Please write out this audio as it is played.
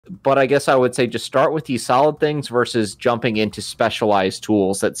but I guess I would say just start with these solid things versus jumping into specialized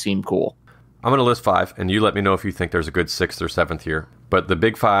tools that seem cool. I'm going to list 5, and you let me know if you think there's a good 6th or 7th here. But the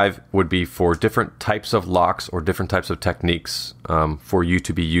big 5 would be for different types of locks or different types of techniques for you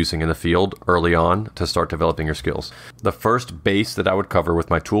to be using in the field early on to start developing your skills. The first base that I would cover with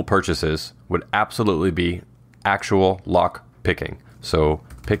my tool purchases would absolutely be actual lock picking. So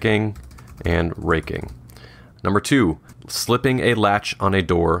picking and raking. Number 2, slipping a latch on a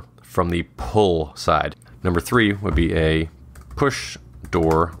door from the pull side. Number 3 would be a push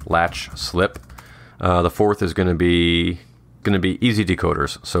door latch slip. The 4th is going to be easy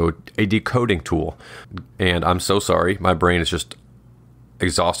decoders, so a decoding tool. And I'm so sorry, my brain is just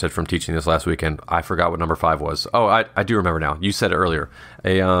exhausted from teaching this last weekend. I forgot what number 5 was. Oh, I do remember now. You said it earlier.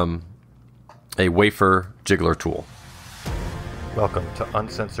 A wafer jiggler tool. Welcome to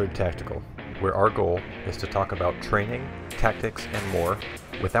Uncensored Tactical, where our goal is to talk about training, tactics, and more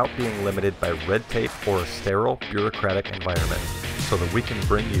without being limited by red tape or a sterile, bureaucratic environment, so that we can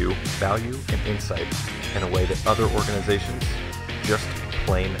bring you value and insight in a way that other organizations just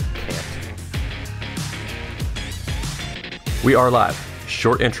plain can't. We are live.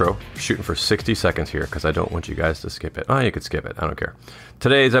 Short intro, shooting for 60 seconds here because I don't want you guys to skip it. Oh, you could skip it. I don't care.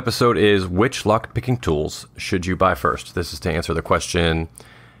 Today's episode is which lockpicking tools should you buy first? This is to answer the question,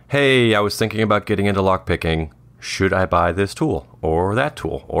 hey, I was thinking about getting into lockpicking. Should I buy this tool or that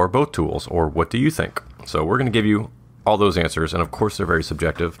tool or both tools, or what do you think? So we're going to give you all those answers, and of course they're very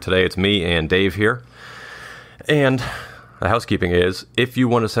subjective. Today it's me and Dave here. And the housekeeping is, if you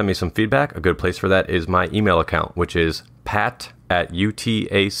want to send me some feedback, a good place for that is my email account, which is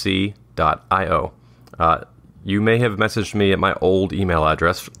pat@utac.io. You may have messaged me at my old email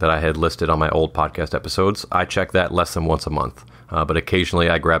address that I had listed on my old podcast episodes. I check that less than once a month, but occasionally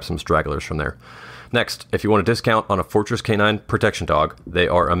I grab some stragglers from there. Next, if you want a discount on a Fortress Canine protection dog, they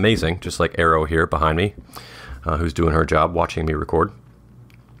are amazing, just like Arrow here behind me, who's doing her job watching me record.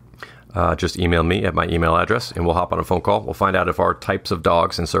 Just email me at my email address and we'll hop on a phone call. We'll find out if our types of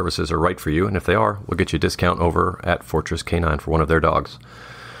dogs and services are right for you. And if they are, we'll get you a discount over at Fortress Canine for one of their dogs.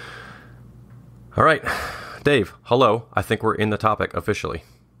 All right, Dave, hello. I think we're in the topic officially.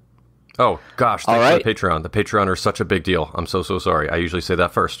 Oh, gosh, thanks for the Patreon. The Patreon are such a big deal. I'm so sorry. I usually say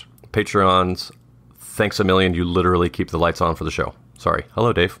that first. Patreons, thanks a million. You literally keep the lights on for the show. Sorry.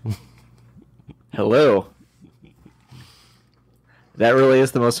 Hello, Dave. Hello. That really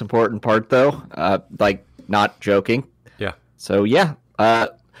is the most important part, though. Not joking. Yeah. So, yeah.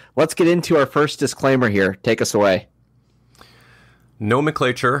 Let's get into our first disclaimer here. Take us away.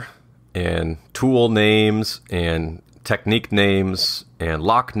 Nomenclature and tool names and technique names and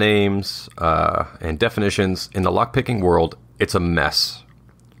lock names and definitions in the lockpicking world, it's a mess.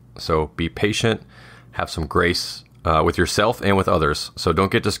 So be patient, have some grace with yourself and with others. So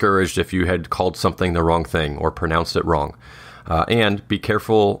don't get discouraged if you had called something the wrong thing or pronounced it wrong. And be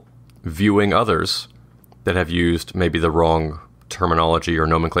careful viewing others that have used maybe the wrong terminology or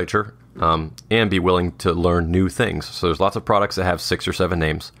nomenclature, and be willing to learn new things. So there's lots of products that have 6 or 7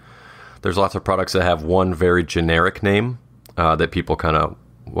 names. There's lots of products that have one very generic name that people kind of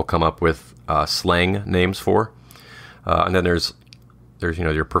will come up with slang names for. And then there's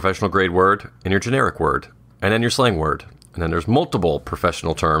your professional grade word and your generic word, and then your slang word. And then there's multiple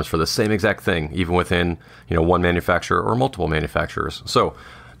professional terms for the same exact thing, even within one manufacturer or multiple manufacturers. So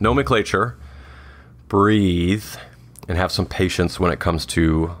nomenclature, breathe, and have some patience when it comes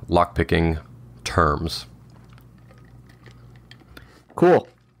to lockpicking terms. Cool.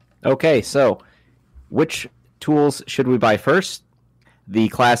 Okay, so which tools should we buy first? The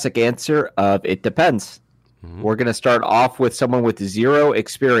classic answer of it depends. Mm-hmm. We're going to start off with someone with 0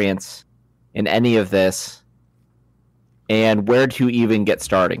 experience in any of this, and where to even get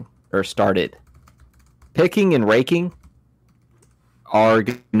started. Picking and raking are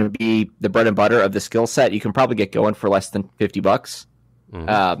going to be the bread and butter of the skill set. You can probably get going for less than $50.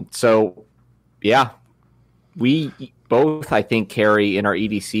 Mm-hmm. So, yeah, we both, I think, carry in our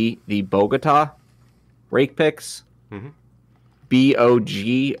EDC the Bogota rake picks. Mm-hmm.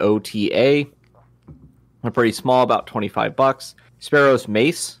 Bogota. They're pretty small, about $25. Sparrow's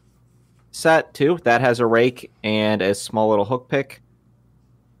Mace set, too. That has a rake and a small little hook pick.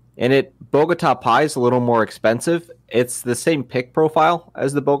 And Bogota Pie is a little more expensive. It's the same pick profile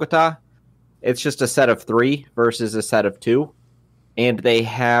as the Bogota. It's just a set of 3 versus a set of 2. And they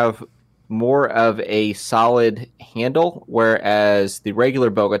have more of a solid handle, whereas the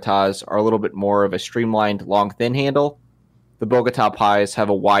regular Bogotas are a little bit more of a streamlined, long, thin handle. The Bogota Pies have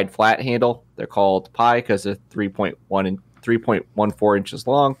a wide, flat handle. They're called Pie because they're 3.1 and 3.14 inches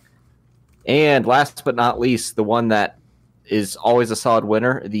long. And last but not least, the one that is always a solid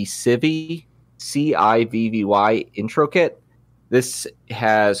winner. The Civvy, Civvy intro kit. This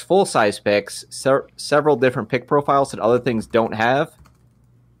has full-size picks, several different pick profiles that other things don't have.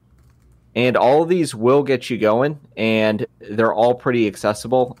 And all of these will get you going, and they're all pretty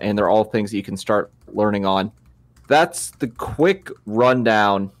accessible, and they're all things that you can start learning on. That's the quick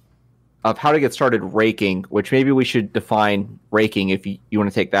rundown of how to get started raking, which maybe we should define raking if you want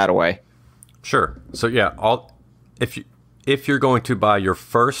to take that away. Sure. So yeah, if you're going to buy your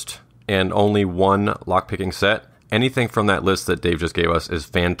first and only one lockpicking set, anything from that list that Dave just gave us is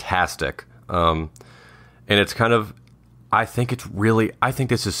fantastic. And it's kind of, I think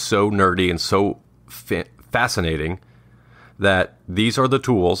this is so nerdy and so fascinating that these are the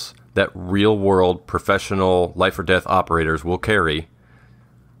tools that real world professional life or death operators will carry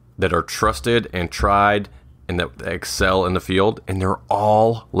that are trusted and tried and that excel in the field. And they're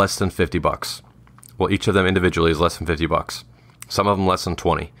all less than $50. Well, each of them individually is less than $50. Some of them less than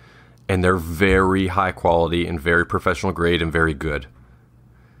 20. And they're very high quality and very professional grade and very good.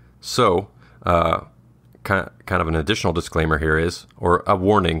 So, kind of an additional disclaimer here is, or a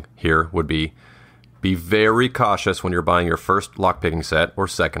warning here would be very cautious when you're buying your first lockpicking set or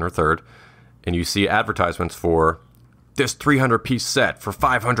second or third, and you see advertisements for this 300-piece set for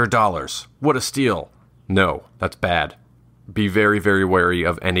 $500. What a steal. No, that's bad. Be very, very wary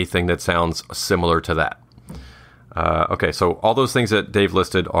of anything that sounds similar to that. Okay, so all those things that Dave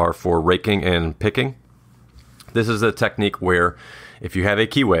listed are for raking and picking. This is a technique where if you have a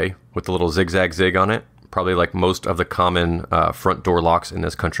keyway with a little zigzag zig on it, probably like most of the common front door locks in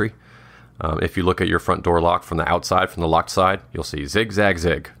this country, if you look at your front door lock from the outside, from the locked side, you'll see zigzag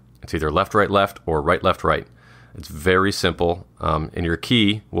zig. It's either left, right, or right, left, right. It's very simple, and your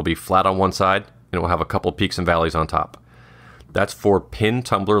key will be flat on one side, and it will have a couple peaks and valleys on top. That's for pin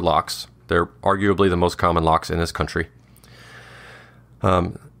tumbler locks. They're arguably the most common locks in this country.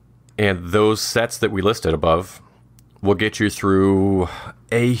 And those sets that we listed above will get you through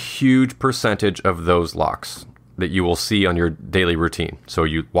a huge percentage of those locks that you will see on your daily routine. So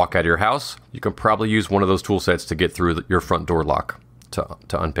you walk out of your house, you can probably use one of those tool sets to get through your front door lock to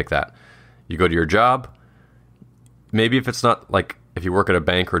unpick that. You go to your job, maybe if it's not like if you work at a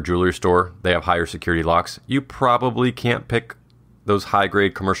bank or a jewelry store, they have higher security locks. You probably can't pick those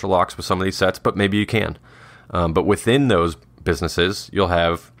high-grade commercial locks with some of these sets, but maybe you can. But within those businesses, you'll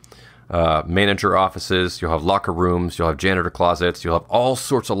have manager offices, you'll have locker rooms, you'll have janitor closets, you'll have all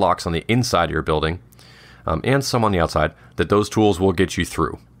sorts of locks on the inside of your building, and some on the outside, that those tools will get you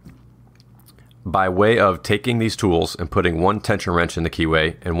through. By way of taking these tools and putting one tension wrench in the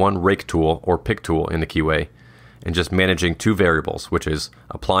keyway and one rake tool or pick tool in the keyway, and just managing two variables, which is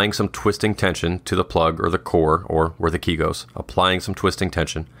applying some twisting tension to the plug or the core or where the key goes, applying some twisting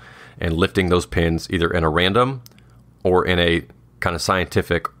tension and lifting those pins either in a random or in a kind of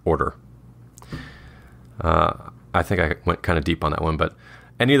scientific order. I think I went kind of deep on that one, but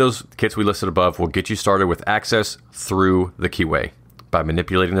any of those kits we listed above will get you started with access through the keyway by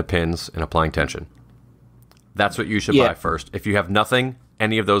manipulating the pins and applying tension. That's what you should buy first. If you have nothing,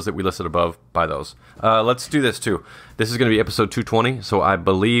 any of those that we listed above, buy those. Let's do this too. This is going to be episode 220, so I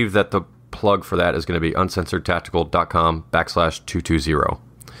believe that the plug for that is going to be uncensoredtactical.com/220.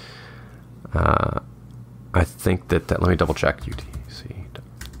 I think that, let me double check. UTC.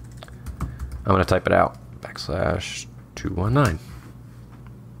 I'm going to type it out. /219.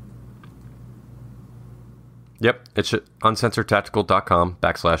 Yep, it's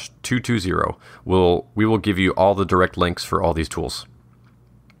uncensoredtactical.com/220. We will give you all the direct links for all these tools.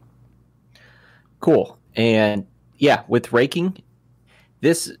 Cool. And yeah, with raking,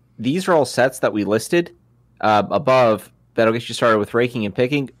 these are all sets that we listed above that'll get you started with raking and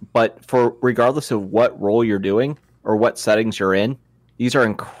picking. But for regardless of what role you're doing or what settings you're in, these are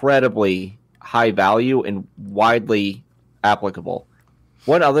incredibly high value and widely applicable.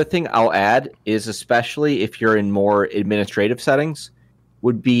 One other thing I'll add is, especially if you're in more administrative settings,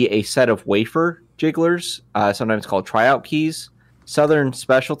 would be a set of wafer jigglers, sometimes called tryout keys. Southern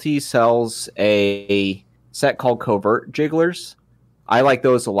Specialty sells a set called covert jigglers. I like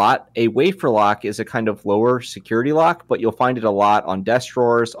those a lot. A wafer lock is a kind of lower security lock, but you'll find it a lot on desk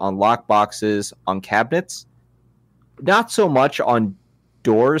drawers, on lock boxes, on cabinets. Not so much on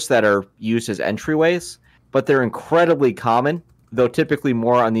doors that are used as entryways, but they're incredibly common, though typically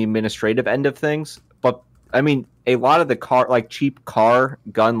more on the administrative end of things. But I mean, a lot of the cheap car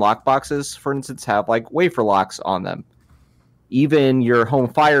gun lock boxes, for instance, have like wafer locks on them. Even your home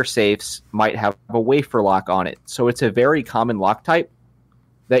fire safes might have a wafer lock on it. So it's a very common lock type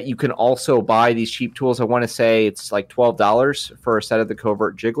that you can also buy these cheap tools. I want to say it's like $12 for a set of the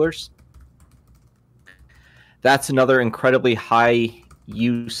covert jigglers. that's another incredibly high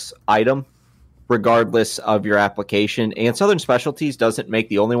use item, regardless of your application. And Southern Specialties doesn't make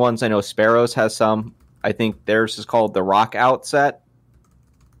the only ones. I know Sparrows has some. I think theirs is called the Rock Out set.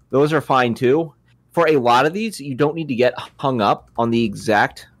 Those are fine too. For a lot of these, you don't need to get hung up on the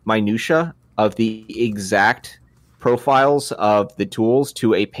exact minutia of the exact profiles of the tools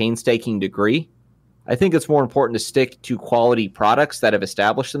to a painstaking degree. I think it's more important to stick to quality products that have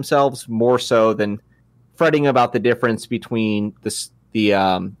established themselves more so than fretting about the difference between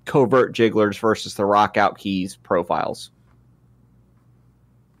the covert jigglers versus the rock out keys profiles.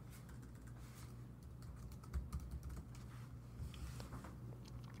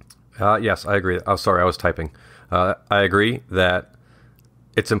 Yes, I agree. Oh, sorry, I was typing. I agree that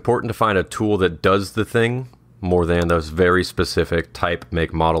it's important to find a tool that does the thing more than those very specific type,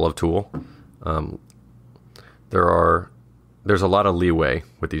 make, model of tool. There's a lot of leeway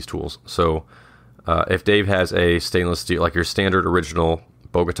with these tools. So if Dave has a stainless steel, like your standard original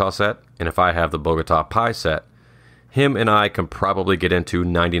Bogota set, and if I have the Bogota Pi set, him and I can probably get into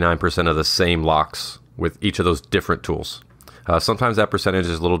 99% of the same locks with each of those different tools. Sometimes that percentage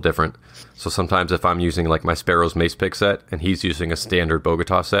is a little different. So sometimes if I'm using like my Sparrow's Mace Pick set and he's using a standard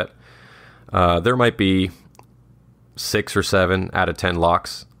Bogota set, there might be 6 or 7 out of 10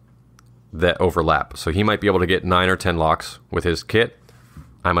 locks that overlap. So he might be able to get 9 or 10 locks with his kit.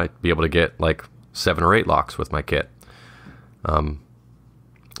 I might be able to get like 7 or 8 locks with my kit.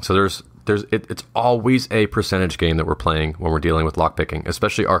 So it's always a percentage game that we're playing when we're dealing with lockpicking,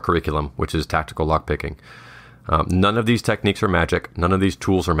 especially our curriculum, which is tactical lockpicking. None of these techniques are magic. None of these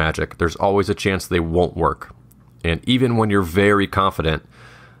tools are magic. There's always a chance they won't work. And even when you're very confident,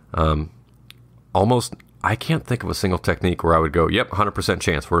 I can't think of a single technique where I would go, yep, 100%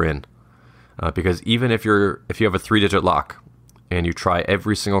 chance we're in. Because even if you have a 3-digit lock and you try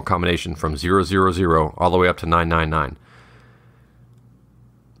every single combination from 000 all the way up to 999,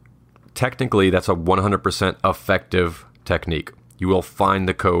 technically that's a 100% effective technique. You will find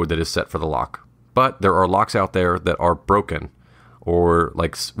the code that is set for the lock. But there are locks out there that are broken or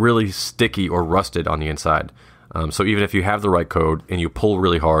like really sticky or rusted on the inside. So even if you have the right code and you pull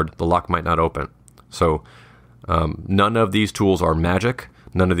really hard, the lock might not open. So none of these tools are magic.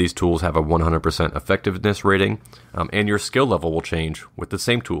 None of these tools have a 100% effectiveness rating. And your skill level will change with the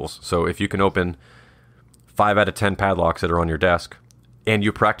same tools. So if you can open 5 out of 10 padlocks that are on your desk and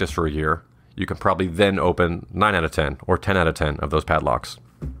you practice for a year, you can probably then open 9 out of 10 or 10 out of 10 of those padlocks.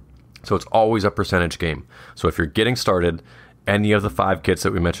 So it's always a percentage game. So if you're getting started, any of the 5 kits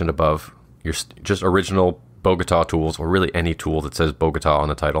that we mentioned above, your just original Bogota tools, or really any tool that says Bogota on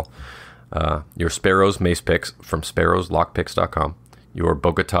the title, your Sparrow's Mace Picks from sparrowslockpicks.com, your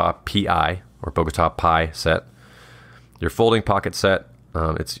Bogota PI or Bogota Pi set, your folding pocket set,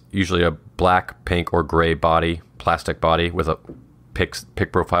 it's usually a black, pink, or gray body, plastic body with a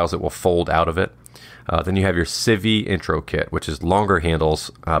pick profiles that will fold out of it. Then you have your Civi intro kit, which is longer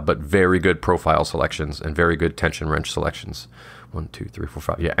handles, but very good profile selections and very good tension wrench selections. 1, 2, 3, 4,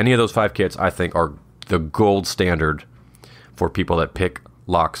 5. Yeah, any of those 5 kits I think are the gold standard for people that pick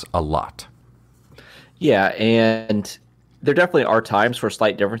locks a lot. Yeah, and there definitely are times where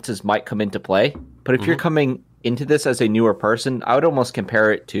slight differences might come into play. But if you're coming into this as a newer person, I would almost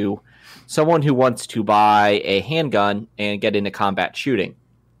compare it to someone who wants to buy a handgun and get into combat shooting.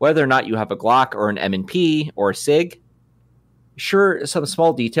 Whether or not you have a Glock or an M&P or a SIG, sure, some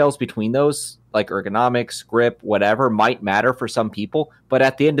small details between those, like ergonomics, grip, whatever, might matter for some people. But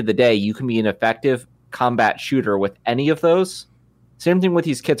at the end of the day, you can be an effective combat shooter with any of those. Same thing with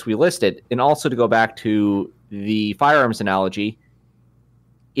these kits we listed. And also to go back to the firearms analogy,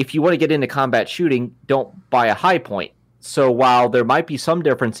 if you want to get into combat shooting, don't buy a high point. So while there might be some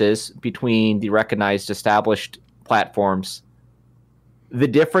differences between the recognized established platforms, the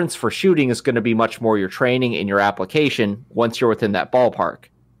difference for shooting is going to be much more your training and your application once you're within that ballpark.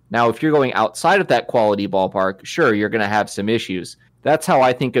 Now, if you're going outside of that quality ballpark, sure, you're going to have some issues. That's how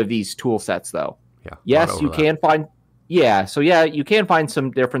I think of these tool sets, though. Yeah, yes, you can find... Yeah, so yeah, you can find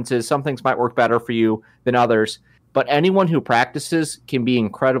some differences. Some things might work better for you than others. But anyone who practices can be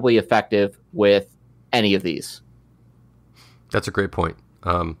incredibly effective with any of these. That's a great point.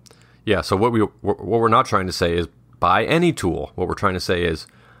 Yeah, so what we're not trying to say is buy any tool. What we're trying to say is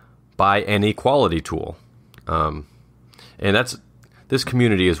buy any quality tool. And this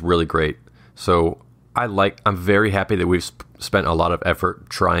community is really great. So I'm very happy that we've spent a lot of effort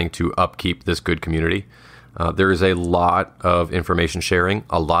trying to upkeep this good community. There is a lot of information sharing.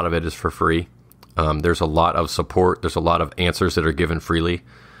 A lot of it is for free. There's a lot of support. There's a lot of answers that are given freely.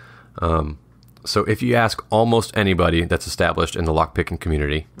 So if you ask almost anybody that's established in the lockpicking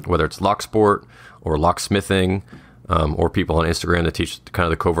community, whether it's Locksport or locksmithing, or people on Instagram that teach kind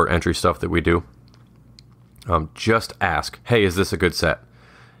of the covert entry stuff that we do. Just ask, hey, is this a good set?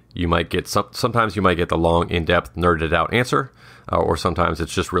 You might get sometimes you might get the long, in-depth, nerded out answer, or sometimes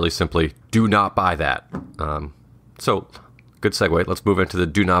it's just really simply, do not buy that. So, good segue. Let's move into the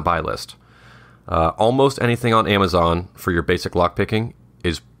do not buy list. Almost anything on Amazon for your basic lockpicking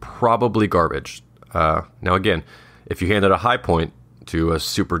is probably garbage. Now, again, if you handed a high point to a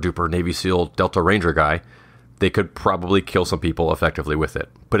super duper Navy SEAL Delta Ranger guy, they could probably kill some people effectively with it,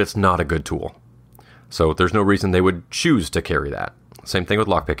 but it's not a good tool. So there's no reason they would choose to carry that. Same thing with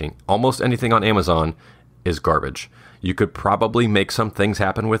lockpicking. Almost anything on Amazon is garbage. You could probably make some things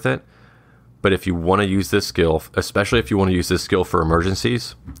happen with it, but if you want to use this skill, especially if you want to use this skill for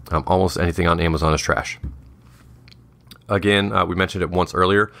emergencies, almost anything on Amazon is trash. Again, we mentioned it once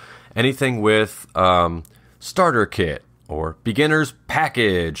earlier. Anything with starter kit or beginner's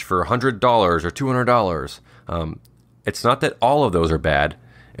package for $100 or $200. It's not that all of those are bad.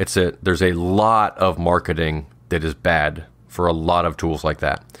 It's that there's a lot of marketing that is bad for a lot of tools like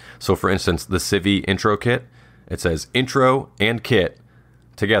that. So for instance, the Civi intro kit, it says intro and kit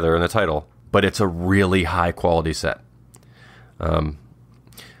together in the title, but it's a really high quality set.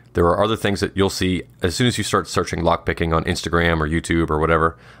 There are other things that you'll see as soon as you start searching lockpicking on Instagram or YouTube or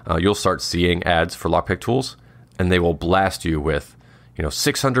whatever. You'll start seeing ads for lockpick tools, and they will blast you with,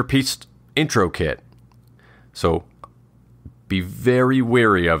 600-piece intro kit. So be very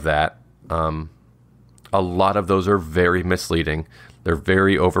wary of that. A lot of those are very misleading. They're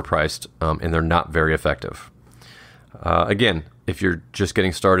very overpriced, and they're not very effective. Again, if you're just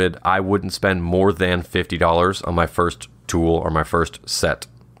getting started, I wouldn't spend more than $50 on my first tool or my first set,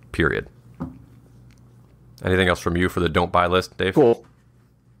 period. Anything else from you for the don't buy list, Dave? Cool.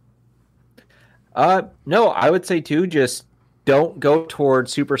 No, I would say too, just don't go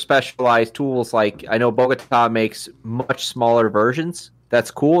towards super specialized tools. Like, I know Bogota makes much smaller versions. That's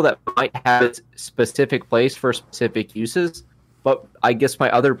cool. That might have its specific place for specific uses. But I guess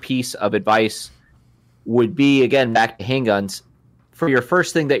my other piece of advice would be, again, back to handguns. For your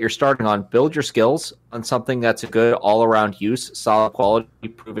first thing that you're starting on, build your skills on something that's a good all-around use, solid quality,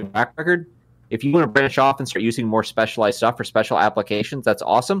 proven track record. If you want to branch off and start using more specialized stuff for special applications, that's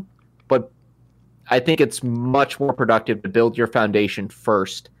awesome. But I think it's much more productive to build your foundation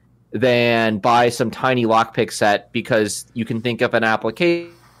first than buy some tiny lockpick set because you can think of an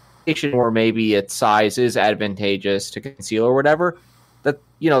application where maybe its size is advantageous to conceal or whatever.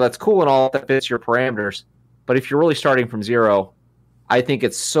 That's cool and all, that fits your parameters. But if you're really starting from zero, I think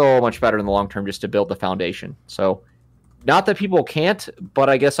it's so much better in the long term just to build the foundation. So not that people can't, but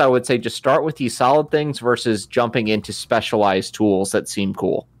I guess I would say just start with these solid things versus jumping into specialized tools that seem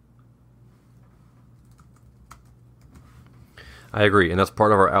cool. I agree, and that's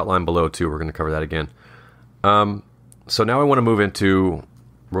part of our outline below too. We're going to cover that again. So now I want to move into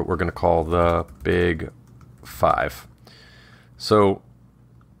what we're going to call the Big Five. So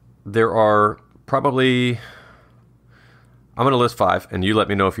there are probably, I'm going to list 5, and you let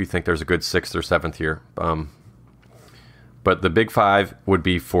me know if you think there's a good 6th or 7th here. But the Big 5 would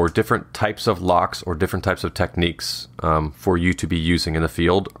be for different types of locks or different types of techniques for you to be using in the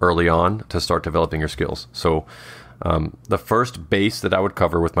field early on to start developing your skills. So the first base that I would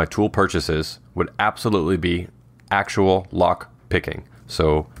cover with my tool purchases would absolutely be actual lock picking.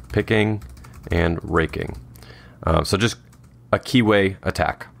 So picking and raking. So just a keyway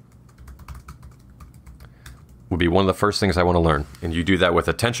attack would be one of the first things I want to learn. And you do that with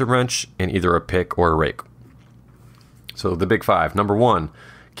a tension wrench and either a pick or a rake. So the Big 5. Number 1,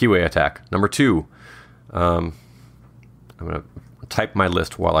 keyway attack. Number 2, I'm going to type my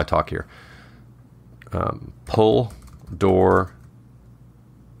list while I talk here. Pull, door,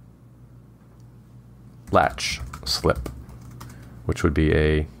 latch, slip, which would be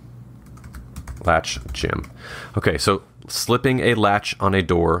a latch gem. Okay, so slipping a latch on a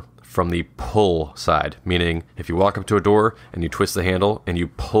door from the pull side, meaning if you walk up to a door and you twist the handle and you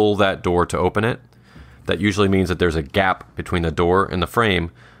pull that door to open it, that usually means that there's a gap between the door and the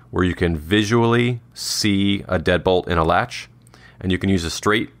frame where you can visually see a deadbolt in a latch, and you can use a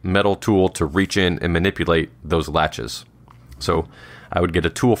straight metal tool to reach in and manipulate those latches. So I would get a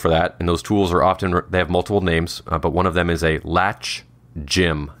tool for that, and those tools are often, they have multiple names, but one of them is a latch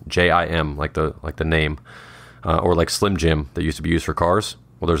Jim, J-I-M, like the name, or like Slim Jim that used to be used for cars.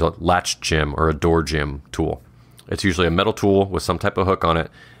 Well, there's a latch Jim or a door Jim tool. It's usually a metal tool with some type of hook on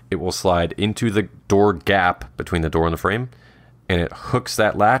it. It will slide into the door gap between the door and the frame, and it hooks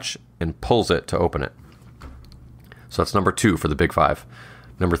that latch and pulls it to open it. So that's number 2 for the Big 5.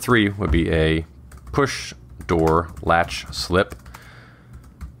 Number 3 would be a push door latch slip.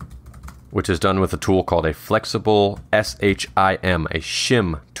 which is done with a tool called a flexible SHIM, a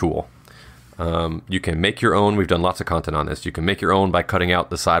shim tool. You can make your own. We've done lots of content on this. You can make your own by cutting out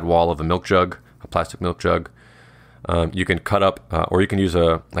the side wall of a milk jug, a plastic milk jug. You can cut up, or you can use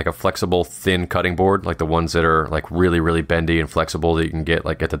a flexible thin cutting board, like the ones that are like really, really bendy and flexible that you can get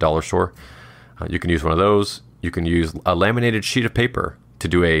like at the dollar store. You can use one of those. You can use a laminated sheet of paper to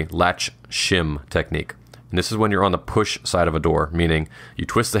do a latch shim technique. And this is when you're on the push side of a door, meaning you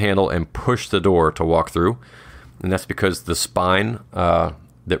twist the handle and push the door to walk through. And that's because the spine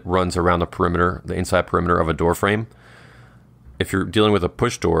that runs around the perimeter, the inside perimeter of a door frame, if you're dealing with a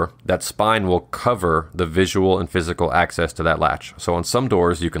push door, that spine will cover the visual and physical access to that latch. So on some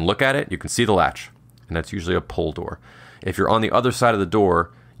doors, you can look at it, you can see the latch, and that's usually a pull door. If you're on the other side of the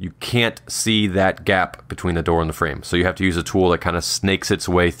door, you can't see that gap between the door and the frame. So you have to use a tool that kind of snakes its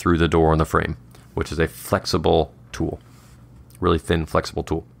way through the door and the frame, which is a flexible tool, really thin, flexible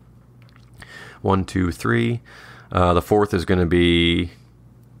tool. 1, 2, 3. The fourth is going to be,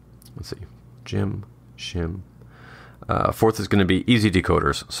 let's see, shim. Fourth is going to be easy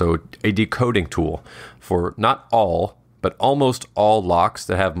decoders. So a decoding tool for not all, but almost all locks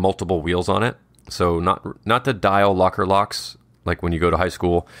that have multiple wheels on it. So not the dial locker locks, like when you go to high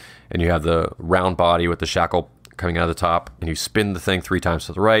school and you have the round body with the shackle coming out of the top and you spin the thing 3 times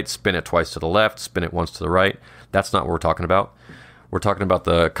to the right, spin it twice to the left, spin it once to the right. That's not what we're talking about. We're talking about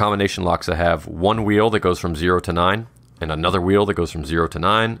the combination locks that have one wheel that goes from 0 to 9 and another wheel that goes from 0 to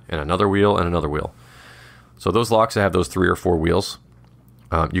 9 and another wheel and another wheel. So those locks that have those 3 or 4 wheels,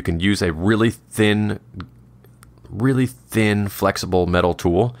 you can use a really thin, flexible metal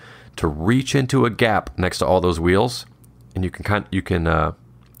tool to reach into a gap next to all those wheels, and you can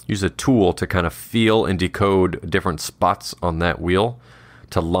use a tool to kind of feel and decode different spots on that wheel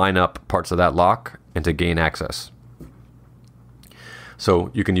to line up parts of that lock and to gain access. So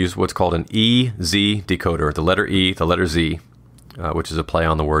you can use what's called an EZ decoder, the letter E, the letter Z, which is a play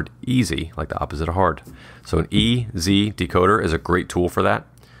on the word easy, like the opposite of hard. So an EZ decoder is a great tool for that.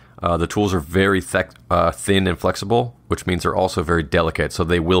 The tools are very thin and flexible, which means they're also very delicate, so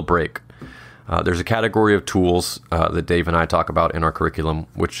they will break. There's a category of tools that Dave and I talk about in our curriculum,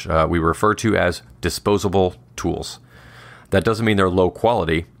 which we refer to as disposable tools. That doesn't mean they're low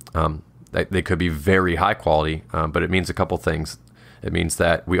quality. They could be very high quality, but it means a couple things. It means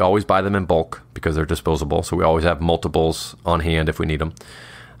that we always buy them in bulk because they're disposable, so we always have multiples on hand if we need them.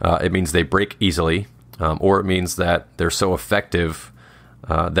 It means they break easily, or it means that they're so effective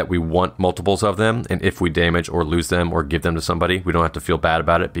that we want multiples of them, and if we damage or lose them or give them to somebody, we don't have to feel bad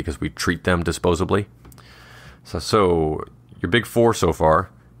about it because we treat them disposably. So your big 4 so far: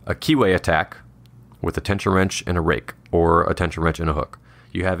 a keyway attack with a tension wrench and a rake, or a tension wrench and a hook.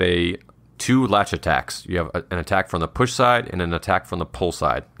 You have 2 latch attacks. You have an attack from the push side and an attack from the pull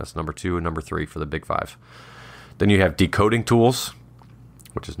side. That's number 2 and number 3 for the big 5. Then you have decoding tools,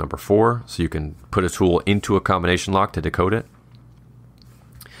 which is number 4. So you can put a tool into a combination lock to decode it.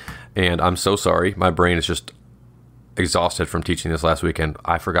 And I'm so sorry, my brain is just exhausted from teaching this last weekend.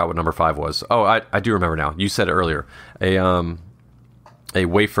 I forgot what number 5 was. Oh, I do remember now. You said it earlier. A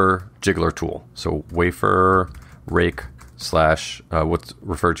wafer jiggler tool. So wafer, rake, / what's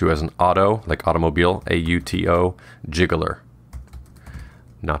referred to as an auto, like automobile, AUTO, jiggler.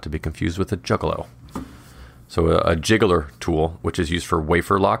 Not to be confused with a juggalo. So a jiggler tool, which is used for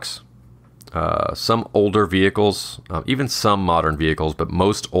wafer locks. Some older vehicles, even some modern vehicles, but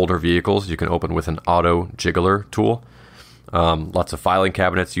most older vehicles, you can open with an auto jiggler tool. Lots of filing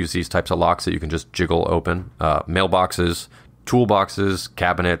cabinets use these types of locks that you can just jiggle open. Mailboxes, toolboxes,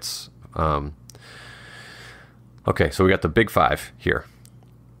 cabinets. Okay, so we got the big 5 here.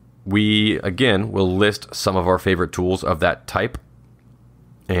 We, again, will list some of our favorite tools of that type.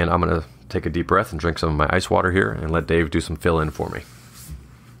 And I'm going to take a deep breath and drink some of my ice water here and let Dave do some fill-in for me.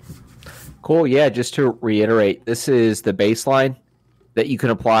 Cool. Yeah, just to reiterate, this is the baseline that you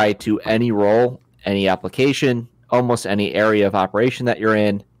can apply to any role, any application, almost any area of operation that you're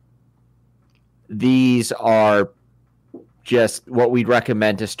in. These are just what we'd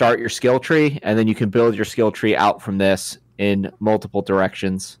recommend to start your skill tree, and then you can build your skill tree out from this in multiple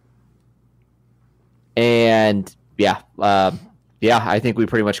directions. And I think we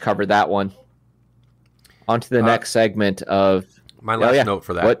pretty much covered that one. On to the next segment of... My last note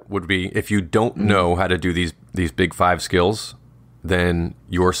for that would be, if you don't know how to do these big 5 skills, then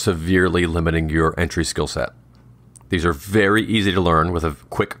you're severely limiting your entry skill set. These are very easy to learn with a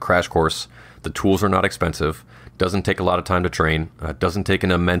quick crash course. The tools are not expensive. Doesn't take a lot of time to train. Doesn't take an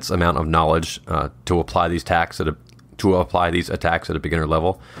immense amount of knowledge to apply these attacks at a beginner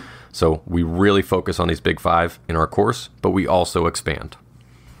level. So we really focus on these big 5 in our course, but we also expand.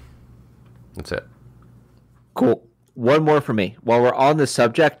 That's it. Cool. One more for me. While we're on the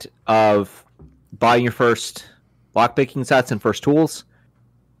subject of buying your first lockpicking sets and first tools,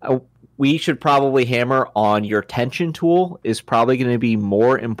 we should probably hammer on your tension tool is probably going to be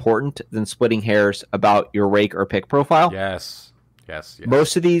more important than splitting hairs about your rake or pick profile. Yes.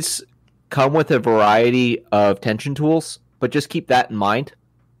 Most of these come with a variety of tension tools, but just keep that in mind.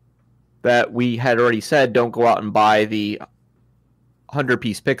 That we had already said, don't go out and buy the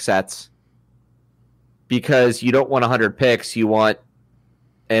 100-piece pick sets because you don't want 100 picks. You want,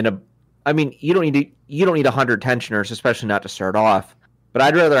 you don't need 100 tensioners, especially not to start off. But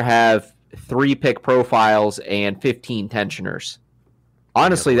I'd rather have 3 pick profiles and 15 tensioners.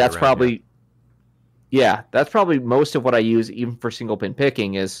 Honestly, that's probably most of what I use, even for single pin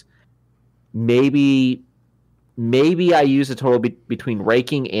picking. Is maybe I use a total between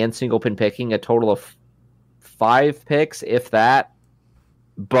raking and single pin picking, a total of 5 picks, if that,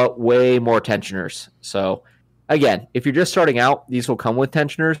 but way more tensioners. So again, if you're just starting out, these will come with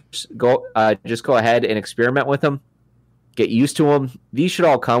tensioners. Just go ahead and experiment with them. Get used to them. These should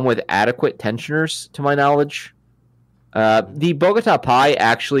all come with adequate tensioners, to my knowledge. The Bogota Pie,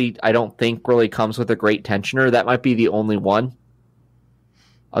 actually, I don't think really comes with a great tensioner. That might be the only one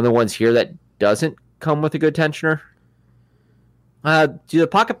on the ones here that doesn't come with a good tensioner. Do the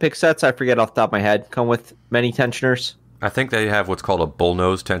pocket pick sets, I forget off the top of my head, come with many tensioners? I think they have what's called a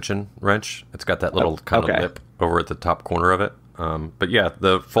bullnose tension wrench. It's got that little kind of lip over at the top corner of it. But yeah,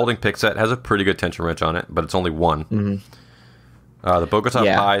 the folding pick set has a pretty good tension wrench on it, but it's only one. Mm-hmm. The Bogota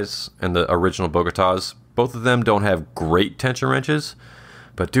Pies and the original Bogotas, both of them don't have great tension wrenches.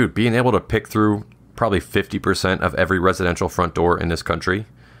 But dude, being able to pick through probably 50% of every residential front door in this country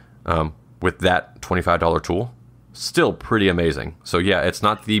with that $25 tool, still pretty amazing. So yeah, it's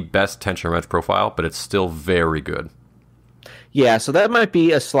not the best tension wrench profile, but it's still very good. Yeah, so that might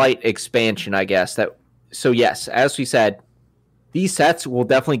be a slight expansion, I guess. So yes, as we said, these sets will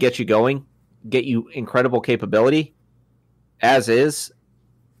definitely get you going, get you incredible capability, as is.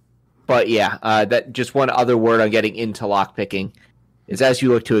 But yeah, that just one other word on getting into lockpicking is as you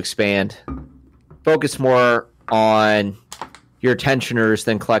look to expand, focus more on your tensioners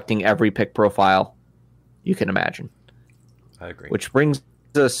than collecting every pick profile you can imagine. I agree. Which brings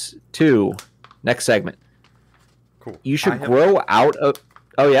us to next segment. Cool. You should grow out of...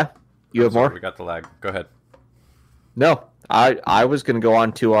 Oh, yeah? You have more? We got the lag. Go ahead. No, I was going to go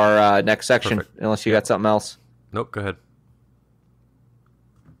on to our next section, Perfect. Unless you got something else. Nope, go ahead.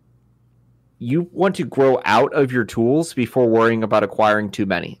 You want to grow out of your tools before worrying about acquiring too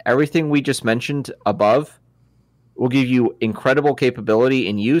many. Everything we just mentioned above will give you incredible capability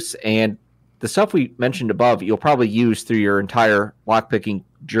in use, and the stuff we mentioned above you'll probably use through your entire lockpicking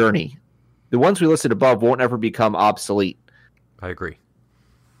journey. The ones we listed above won't ever become obsolete. I agree.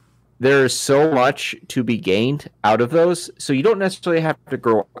 There's so much to be gained out of those, so you don't necessarily have to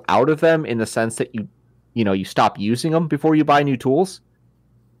grow out of them in the sense that you stop using them before you buy new tools.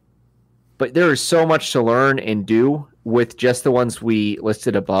 But there is so much to learn and do with just the ones we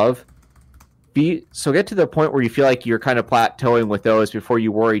listed above. So get to the point where you feel like you're kind of plateauing with those before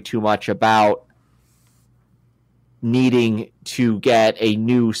you worry too much about needing to get a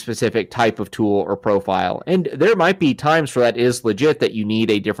new specific type of tool or profile. And there might be times where that is legit, that you need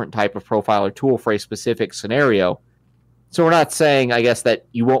a different type of profile or tool for a specific scenario. So we're not saying, I guess, that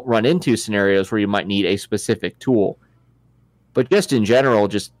you won't run into scenarios where you might need a specific tool. But just in general,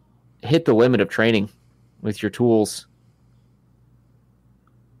 just hit the limit of training with your tools.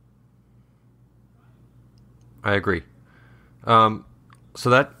 I agree. So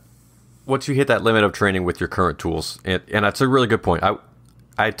that once you hit that limit of training with your current tools, and that's a really good point.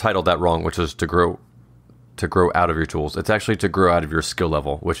 I titled that wrong, which is to grow out of your tools. It's actually to grow out of your skill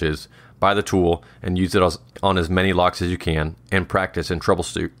level, which is buy the tool and use it on as many locks as you can, and practice and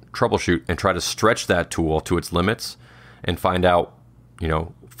troubleshoot and try to stretch that tool to its limits, and find out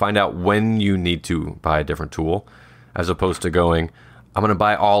when you need to buy a different tool, as opposed to going, I'm going to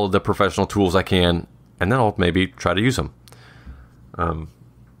buy all of the professional tools I can, and then I'll maybe try to use them.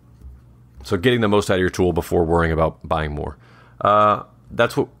 So getting the most out of your tool before worrying about buying more.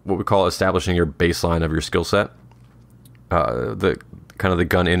 That's what we call establishing your baseline of your skill set. The kind of the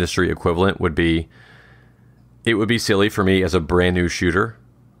gun industry equivalent would be, it would be silly for me as a brand new shooter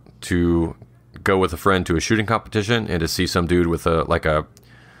to go with a friend to a shooting competition and to see some dude with a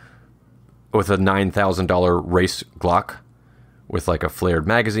 $9,000 race Glock with like a flared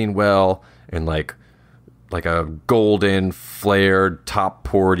magazine well and like a golden flared top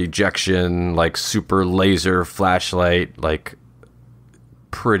port ejection, like super laser flashlight, like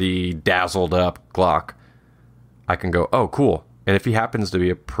pretty dazzled up Glock. I can go, oh, cool. And if he happens to be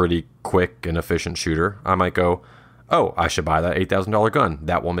a pretty quick and efficient shooter, I might go, oh, I should buy that $8,000 gun.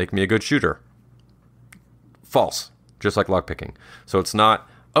 That will make me a good shooter. False. Just like lockpicking. So it's not,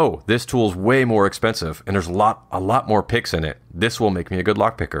 oh, this tool's way more expensive and there's a lot more picks in it. This will make me a good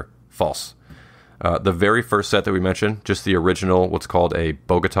lockpicker. False. The very first set that we mentioned, just the original, what's called a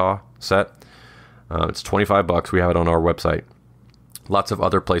Bogota set, it's $25. We have it on our website. Lots of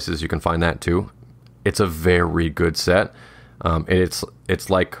other places you can find that too. It's a very good set. It's the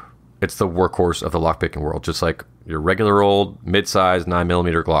workhorse of the lockpicking world. Just like your regular old mid-size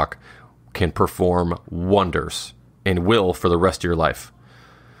 9mm Glock can perform wonders and will for the rest of your life.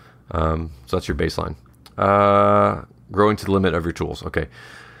 So that's your baseline. Growing to the limit of your tools. Okay,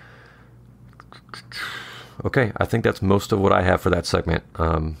 I think that's most of what I have for that segment.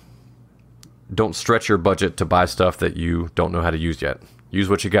 Don't stretch your budget to buy stuff that you don't know how to use yet. Use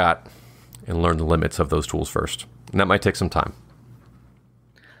what you got and learn the limits of those tools first. And that might take some time.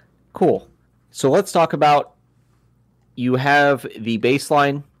 Cool. So let's talk about, you have the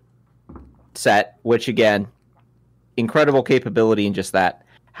baseline set, which again, incredible capability in just that.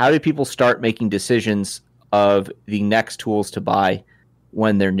 How do people start making decisions of the next tools to buy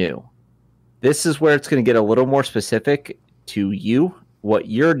when they're new? This is where it's going to get a little more specific to you, what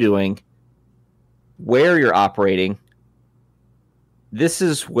you're doing, where you're operating. This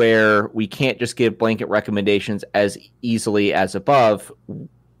is where we can't just give blanket recommendations as easily as above,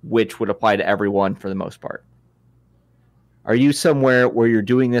 which would apply to everyone for the most part. Are you somewhere where you're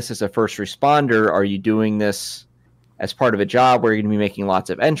doing this as a first responder? Are you doing this as part of a job where you're going to be making lots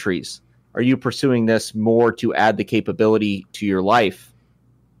of entries? Are you pursuing this more to add the capability to your life?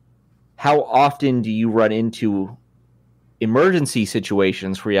 How often do you run into emergency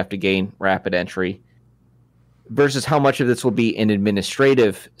situations where you have to gain rapid entry versus how much of this will be an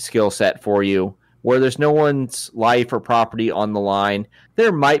administrative skill set for you where there's no one's life or property on the line?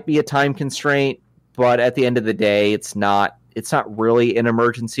 There might be a time constraint, but at the end of the day, it's not really an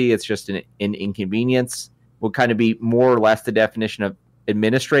emergency. It's just an inconvenience. Will kind of be more or less the definition of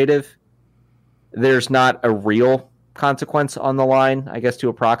administrative. There's not a real consequence on the line, I guess, to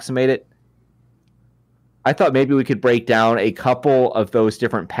approximate it. I thought maybe we could break down a couple of those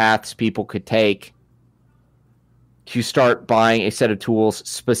different paths people could take to start buying a set of tools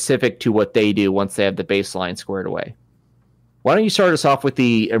specific to what they do once they have the baseline squared away. Why don't you start us off with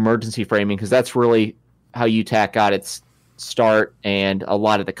the emergency framing, because that's really how UTAC got its start and a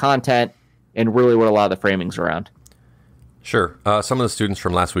lot of the content and really what a lot of the framing's around. Sure. Some of the students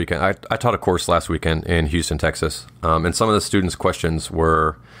from last weekend, I taught a course last weekend in Houston, Texas, and some of the students' questions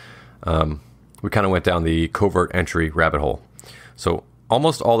were, we kind of went down the covert entry rabbit hole. So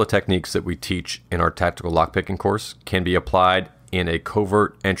almost all the techniques that we teach in our tactical lockpicking course can be applied in a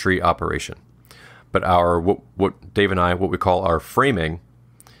covert entry operation. But what Dave and I, what we call our framing,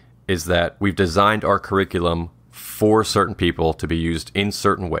 is that we've designed our curriculum for certain people to be used in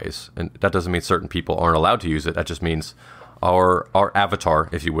certain ways. And that doesn't mean certain people aren't allowed to use it. That just means our avatar,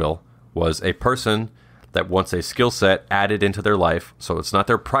 if you will, was a person that wants a skill set added into their life. So it's not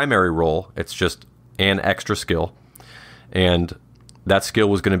their primary role. It's just an extra skill. And that skill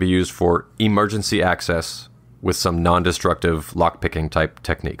was going to be used for emergency access with some non-destructive lockpicking type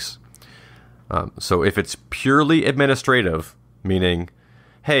techniques. So if it's purely administrative, meaning,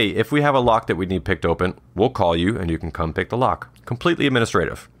 hey, if we have a lock that we need picked open, we'll call you and you can come pick the lock. Completely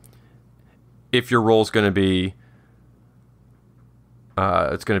administrative. If your role is going to be,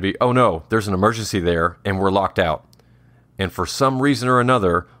 oh no, there's an emergency there and we're locked out. And for some reason or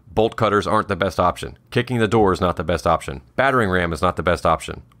another, bolt cutters aren't the best option. Kicking the door is not the best option. Battering ram is not the best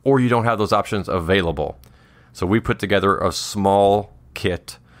option. Or you don't have those options available. So we put together a small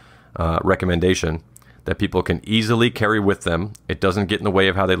kit recommendation that people can easily carry with them. It doesn't get in the way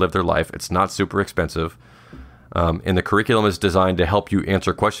of how they live their life. It's not super expensive. And the curriculum is designed to help you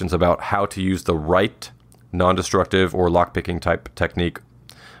answer questions about how to use the right non-destructive or lockpicking type technique,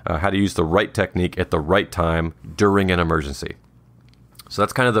 how to use the right technique at the right time during an emergency. So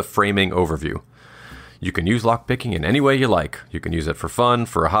that's kind of the framing overview. You can use lockpicking in any way you like. You can use it for fun,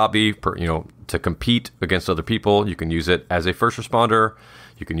 for a hobby, to compete against other people. You can use it as a first responder.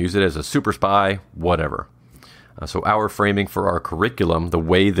 You can use it as a super spy, whatever. So our framing for our curriculum, the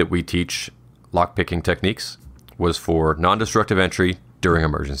way that we teach lockpicking techniques, was for non-destructive entry during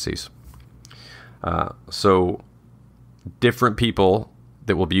emergencies. So different people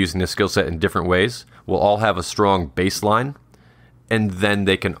that will be using this skill set in different ways will all have a strong baseline, and then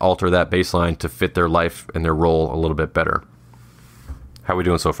they can alter that baseline to fit their life and their role a little bit better. How are we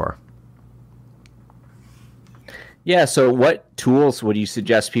doing so far? Yeah, so what tools would you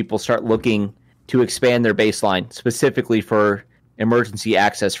suggest people start looking to expand their baseline, specifically for emergency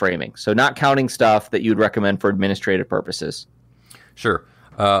access framing. So not counting stuff that you'd recommend for administrative purposes. Sure.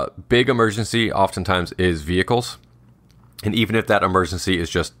 Big emergency oftentimes is vehicles. And even if that emergency is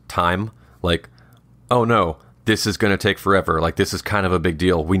just time, like, oh no, this is going to take forever. Like, this is kind of a big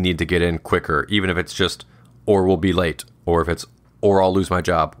deal. We need to get in quicker, even if it's just, or we'll be late, or if it's, or I'll lose my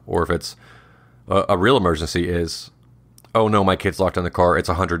job, or if it's a real emergency is, oh no, my kid's locked in the car. It's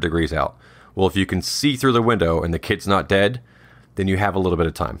 100 degrees out. Well, if you can see through the window and the kid's not dead, then you have a little bit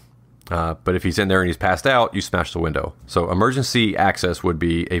of time. But if he's in there and he's passed out, you smash the window. So emergency access would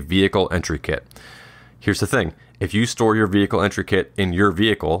be a vehicle entry kit. Here's the thing. If you store your vehicle entry kit in your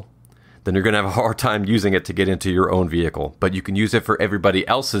vehicle, then you're going to have a hard time using it to get into your own vehicle. But you can use it for everybody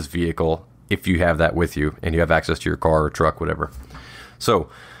else's vehicle if you have that with you and you have access to your car or truck, whatever. So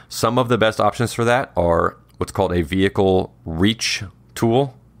some of the best options for that are what's called a vehicle reach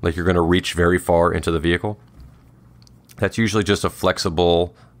tool. Like, you're going to reach very far into the vehicle. That's usually just a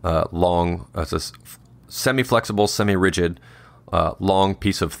flexible, long, semi-flexible, semi-rigid, long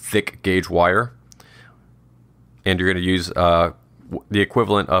piece of thick gauge wire. And you're going to use the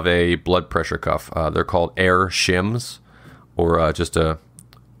equivalent of a blood pressure cuff. They're called air shims, or just a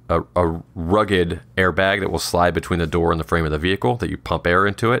rugged airbag that will slide between the door and the frame of the vehicle, that you pump air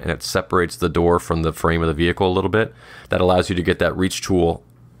into it, and it separates the door from the frame of the vehicle a little bit. That allows you to get that reach tool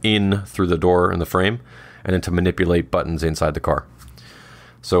in through the door and the frame, and then to manipulate buttons inside the car.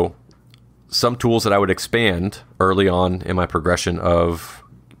 So some tools that I would expand early on in my progression of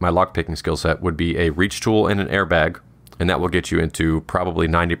my lockpicking skill set would be a reach tool and an airbag, and that will get you into probably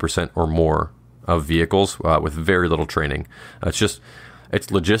 90% or more of vehicles with very little training. It's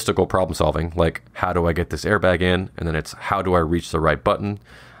logistical problem solving, like, how do I get this airbag in? And then it's, how do I reach the right button?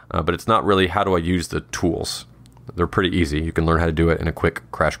 But it's not really, how do I use the tools? They're pretty easy. You can learn how to do it in a quick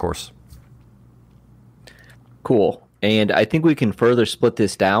crash course. Cool. And I think we can further split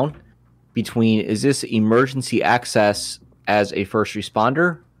this down between, is this emergency access as a first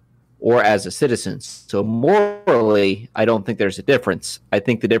responder or as a citizen? So morally, I don't think there's a difference. I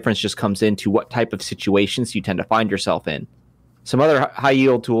think the difference just comes into what type of situations you tend to find yourself in. Some other high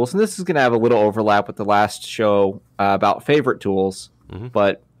yield tools, and this is going to have a little overlap with the last show about favorite tools,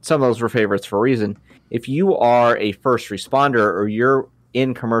 but some of those were favorites for a reason. If you are a first responder or you're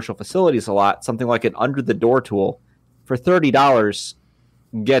in commercial facilities a lot, something like an under the door tool for $30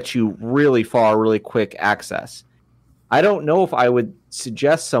 gets you really far, really quick access. I don't know if I would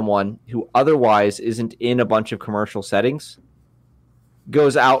suggest someone who otherwise isn't in a bunch of commercial settings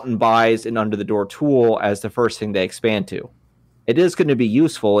goes out and buys an under the door tool as the first thing they expand to. It is going to be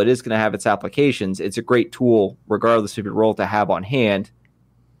useful. It is going to have its applications. It's a great tool, regardless of your role, to have on hand.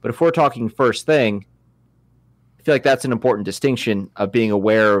 But if we're talking first thing, I feel like that's an important distinction of being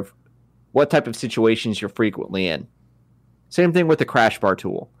aware of what type of situations you're frequently in. Same thing with the crash bar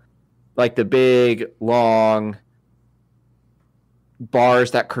tool. Like the big, long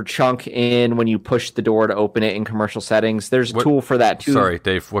bars that kerchunk in when you push the door to open it in commercial settings. There's a tool for that too. Sorry,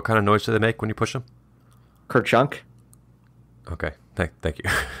 Dave. What kind of noise do they make when you push them? Kerchunk. Okay. Thank you.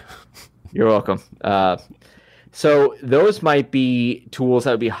 You're welcome. So those might be tools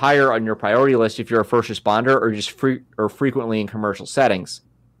that would be higher on your priority list if you're a first responder or just frequently in commercial settings.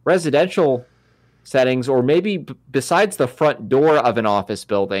 Residential settings, or maybe besides the front door of an office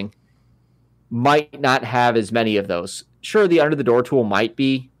building, might not have as many of those. Sure, the under the door tool might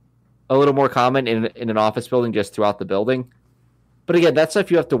be a little more common in an office building just throughout the building. But again, that's stuff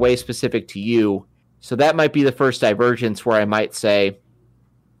you have to weigh specific to you. So that might be the first divergence where I might say,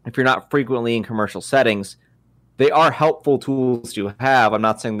 if you're not frequently in commercial settings, they are helpful tools to have. I'm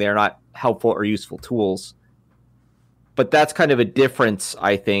not saying they're not helpful or useful tools. But that's kind of a difference,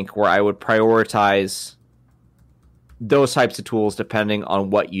 I think, where I would prioritize those types of tools depending on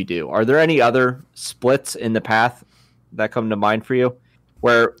what you do. Are there any other splits in the path that come to mind for you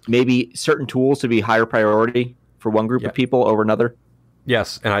where maybe certain tools would be higher priority for one group of people over another?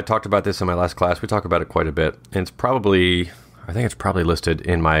 Yes, and I talked about this in my last class. We talk about it quite a bit. And I think it's probably listed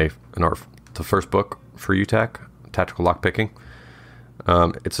in the first book for UTAC, Tactical Lockpicking.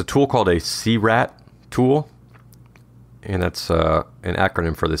 It's a tool called a CRAT tool, and that's an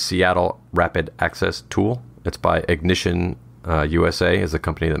acronym for the Seattle Rapid Access Tool. It's by Ignition USA is the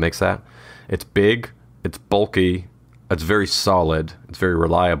company that makes that. It's big, it's bulky, it's very solid, it's very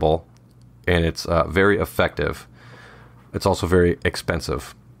reliable, and it's very effective. It's also very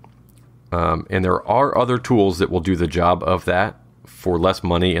expensive. And there are other tools that will do the job of that for less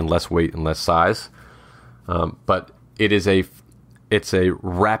money and less weight and less size. But it's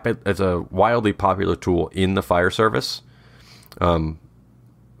a wildly popular tool in the fire service.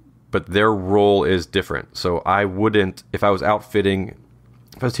 but their role is different. So I wouldn't, if I was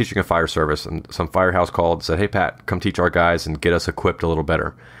teaching a fire service and some firehouse called and said, hey, Pat, come teach our guys and get us equipped a little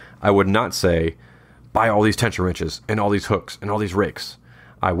better, I would not say, buy all these tension wrenches and all these hooks and all these rakes.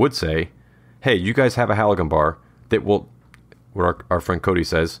 I would say, hey, you guys have a halogen bar that will, what our friend Cody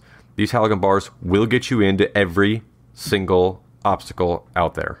says, these halogen bars will get you into every single obstacle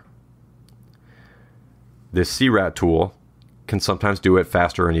out there. This CRAT tool can sometimes do it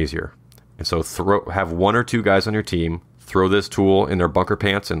faster and easier. And so have one or two guys on your team throw this tool in their bunker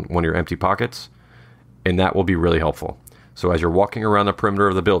pants and one of your empty pockets, and that will be really helpful. So as you're walking around the perimeter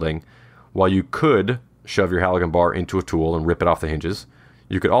of the building, while you could shove your halogen bar into a tool and rip it off the hinges,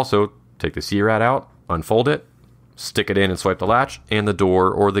 you could also take the CRAT out, unfold it, stick it in and swipe the latch, and the door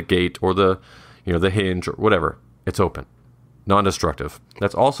or the gate or the hinge or whatever, it's open. Non-destructive.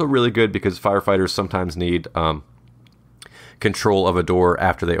 That's also really good because firefighters sometimes need control of a door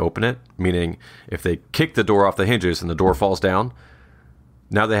after they open it, meaning if they kick the door off the hinges and the door falls down,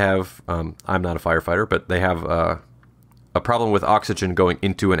 now they have, I'm not a firefighter, but they have a problem with oxygen going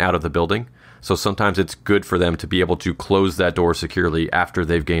into and out of the building. So sometimes it's good for them to be able to close that door securely after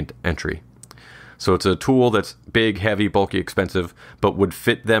they've gained entry. So it's a tool that's big, heavy, bulky, expensive, but would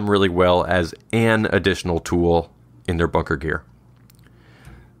fit them really well as an additional tool in their bunker gear.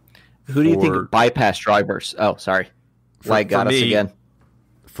 Who do you think bypass drivers? Oh, sorry. Lag got us again.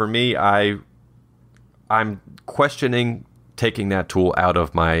 For me, I'm questioning taking that tool out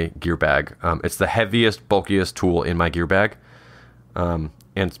of my gear bag. It's the heaviest, bulkiest tool in my gear bag. And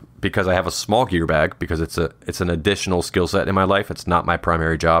because I have a small gear bag, because it's an additional skill set in my life, it's not my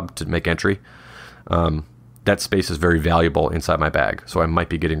primary job to make entry. That space is very valuable inside my bag, so I might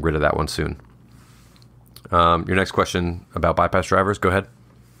be getting rid of that one soon. Your next question about bypass drivers, go ahead.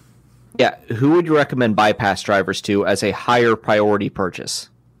 Yeah, who would you recommend bypass drivers to as a higher priority purchase?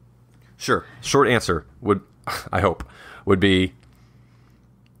 Sure. Short answer would be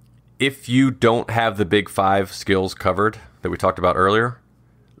if you don't have the big 5 skills covered that we talked about earlier,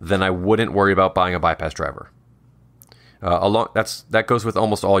 then I wouldn't worry about buying a bypass driver. That goes with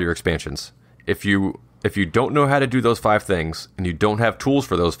almost all your expansions. If you don't know how to do those 5 things and you don't have tools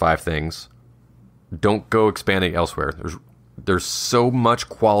for those 5 things, don't go expanding elsewhere. There's so much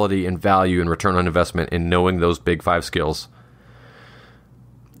quality and value and return on investment in knowing those big 5 skills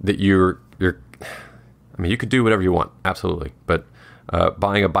that you could do whatever you want, absolutely. But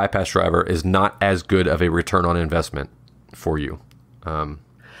buying a bypass driver is not as good of a return on investment for you.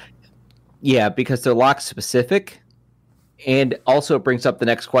 Yeah, because they're lock specific, and also it brings up the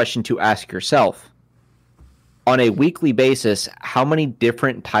next question to ask yourself. On a weekly basis, how many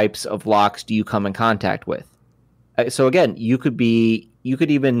different types of locks do you come in contact with? So again,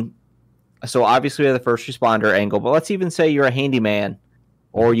 so obviously we have the first responder angle, but let's even say you're a handyman,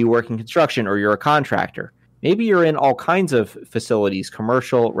 or you work in construction, or you're a contractor. Maybe you're in all kinds of facilities,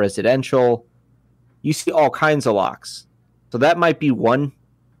 commercial, residential. You see all kinds of locks. So that might be one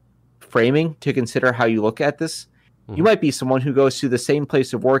framing to consider how you look at this. Mm-hmm. You might be someone who goes to the same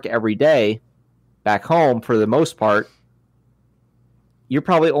place of work every day, back home for the most part. You're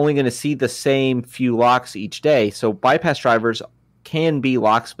probably only going to see the same few locks each day. So bypass drivers can be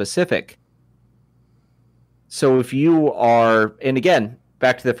lock specific. So if you are, and again,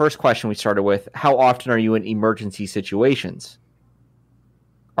 back to the first question we started with, how often are you in emergency situations?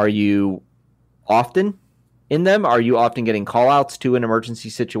 Are you often in them? Are you often getting call outs to an emergency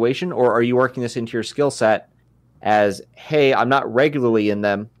situation? Or are you working this into your skill set as, hey, I'm not regularly in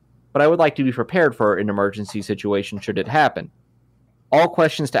them, but I would like to be prepared for an emergency situation should it happen? All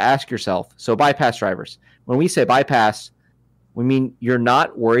questions to ask yourself. So bypass drivers. When we say bypass, we mean you're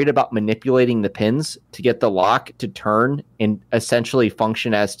not worried about manipulating the pins to get the lock to turn and essentially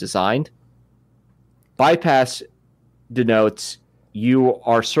function as designed. Bypass denotes you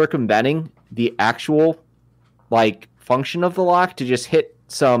are circumventing the actual function of the lock to just hit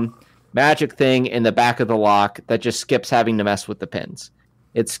some magic thing in the back of the lock that just skips having to mess with the pins.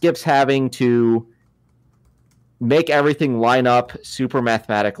 It skips having to make everything line up super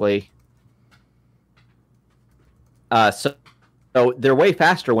mathematically. So they're way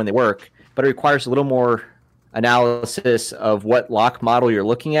faster when they work, but it requires a little more analysis of what lock model you're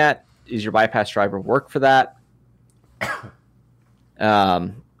looking at. Is your bypass driver work for that?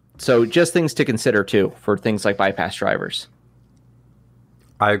 So just things to consider too for things like bypass drivers.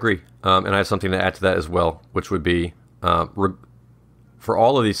 I agree. And I have something to add to that as well, which would be for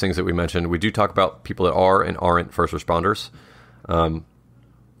all of these things that we mentioned, we do talk about people that are and aren't first responders. And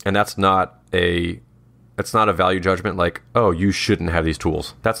that's not a value judgment like, oh, you shouldn't have these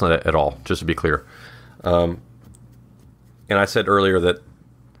tools. That's not it at all, just to be clear. And I said earlier that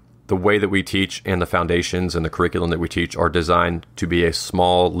the way that we teach and the foundations and the curriculum that we teach are designed to be a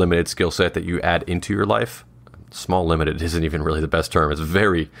small, limited skill set that you add into your life. Small, limited isn't even really the best term. It's a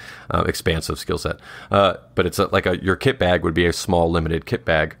very expansive skill set. But it's your kit bag would be a small, limited kit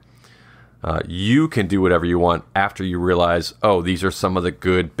bag. You can do whatever you want after you realize, oh, these are some of the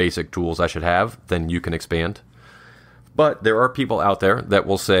good basic tools I should have. Then you can expand. But there are people out there that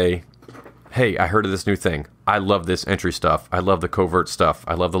will say, hey, I heard of this new thing. I love this entry stuff. I love the covert stuff.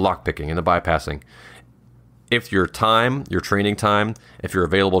 I love the lockpicking and the bypassing. If your time, your training time, if your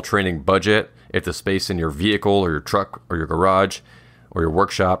available training budget, if the space in your vehicle or your truck or your garage or your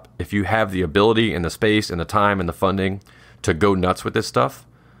workshop, if you have the ability and the space and the time and the funding to go nuts with this stuff,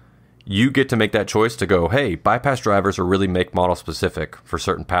 you get to make that choice to go, hey, bypass drivers are really make model specific for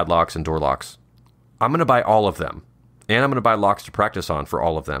certain padlocks and door locks. I'm going to buy all of them. And I'm going to buy locks to practice on for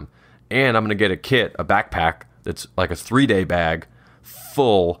all of them. And I'm going to get a kit, a backpack that's like a 3-day bag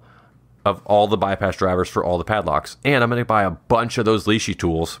full of all the bypass drivers for all the padlocks. And I'm going to buy a bunch of those leashy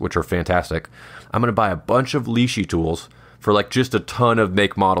tools, which are fantastic. I'm going to buy a bunch of leashy tools for like just a ton of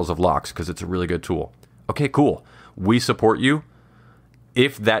make models of locks because it's a really good tool. Okay, cool. We support you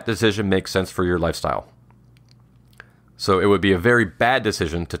if that decision makes sense for your lifestyle. So it would be a very bad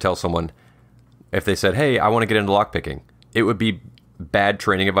decision to tell someone, if they said, hey, I want to get into lockpicking, it would be bad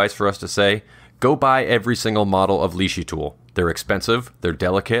training advice for us to say, go buy every single model of leashy tool. They're expensive, they're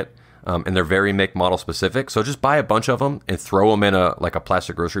delicate, and they're very make model specific. So just buy a bunch of them and throw them in a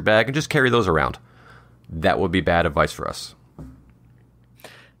plastic grocery bag and just carry those around. That would be bad advice for us.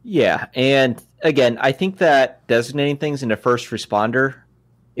 Yeah, and again, I think that designating things into first responder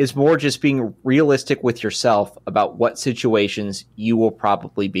is more just being realistic with yourself about what situations you will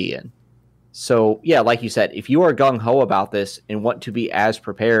probably be in. So, yeah, like you said, if you are gung-ho about this and want to be as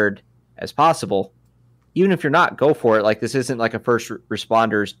prepared as possible, even if you're not, go for it. Like, this isn't like a first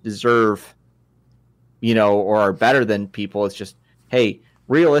responders deserve, or are better than people. It's just, hey,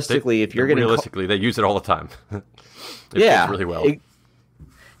 realistically, if you're getting... Realistically, they use it all the time. It fits really well.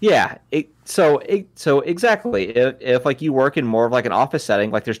 So exactly. If like you work in more of like an office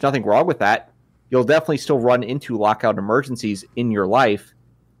setting, like there's nothing wrong with that. You'll definitely still run into lockout emergencies in your life.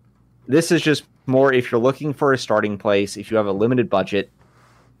 This is just more if you're looking for a starting place, if you have a limited budget,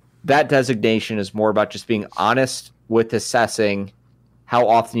 that designation is more about just being honest with assessing how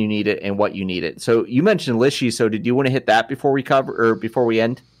often you need it and what you need it. So you mentioned Lishy. So did you want to hit that before we before we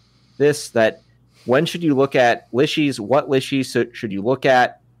end this? That when should you look at Lishies? What Lishies should you look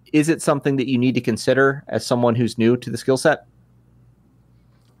at? Is it something that you need to consider as someone who's new to the skill set?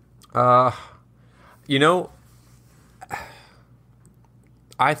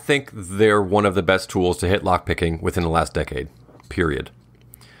 I think they're one of the best tools to hit lockpicking within the last decade, period.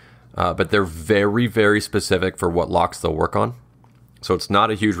 But they're very, very specific for what locks they'll work on. So it's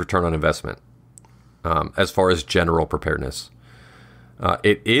not a huge return on investment as far as general preparedness.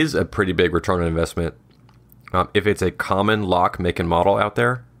 It is a pretty big return on investment if it's a common lock make and model out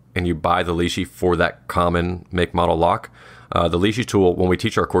there and you buy the leashy for that common make model lock. The leashy tool, when we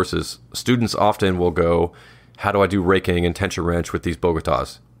teach our courses, students often will go, how do I do raking and tension wrench with these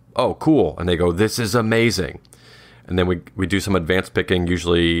Bogotas? Oh, cool. And they go, this is amazing. And then we do some advanced picking,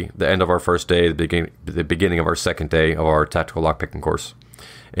 usually the end of our first day, the beginning of our second day of our tactical lockpicking course.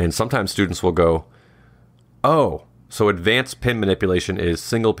 And sometimes students will go, oh, so advanced pin manipulation is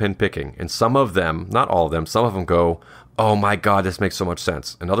single pin picking. And some of them, not all of them, some of them go, oh my God, this makes so much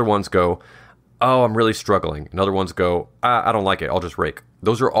sense. And other ones go, oh, I'm really struggling. And other ones go, I don't like it, I'll just rake.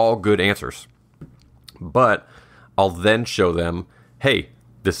 Those are all good answers. But I'll then show them, hey,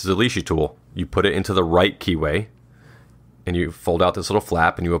 this is a leashy tool. You put it into the right keyway, and you fold out this little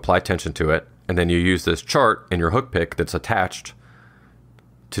flap, and you apply tension to it, and then you use this chart in your hook pick that's attached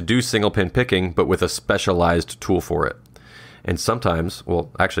to do single pin picking, but with a specialized tool for it. And sometimes,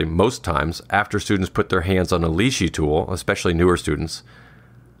 well, actually most times, after students put their hands on a leashy tool, especially newer students,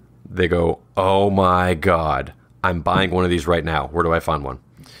 they go, oh my God, I'm buying one of these right now. Where do I find one?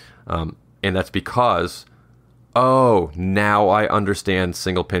 And that's because, oh, now I understand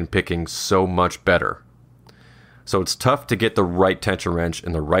single pin picking so much better. So it's tough to get the right tension wrench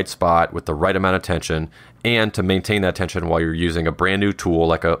in the right spot with the right amount of tension and to maintain that tension while you're using a brand new tool.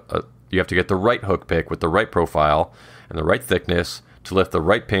 Like you have to get the right hook pick with the right profile and the right thickness to lift the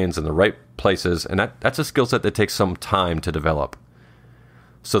right pins in the right places. And that's a skill set that takes some time to develop.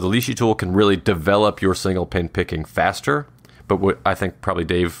 So the leashy tool can really develop your single pin picking faster. But what I think probably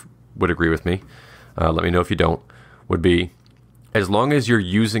Dave would agree with me, let me know if you don't, would be as long as you're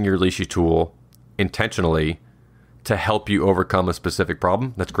using your leashy tool intentionally to help you overcome a specific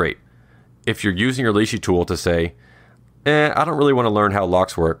problem, that's great. If you're using your leashy tool to say, I don't really want to learn how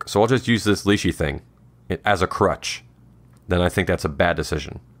locks work, so I'll just use this leashy thing as a crutch, then I think that's a bad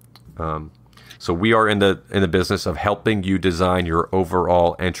decision. So we are in the business of helping you design your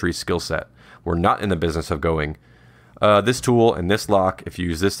overall entry skill set. We're not in the business of going, this tool and this lock, if you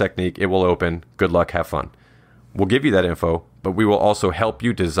use this technique, it will open. Good luck, have fun. We'll give you that info, but we will also help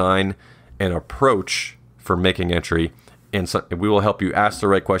you design an approach for making entry, and so we will help you ask the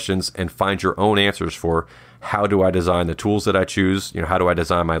right questions and find your own answers for how do I design the tools that I choose? How do I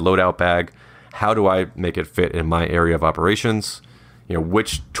design my loadout bag? How do I make it fit in my area of operations?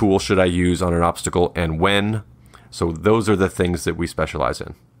 Which tool should I use on an obstacle and when? So those are the things that we specialize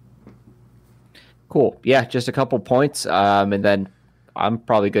in. Cool. Yeah, just a couple points, and then I'm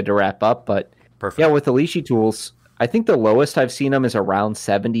probably good to wrap up. But Perfect. Yeah, with the leashy tools, I think the lowest I've seen them is around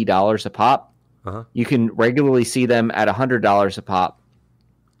 $70 a pop. Uh-huh. You can regularly see them at $100 a pop.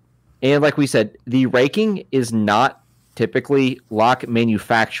 And like we said, the raking is not typically lock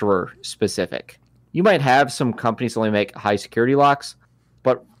manufacturer specific. You might have some companies only make high security locks,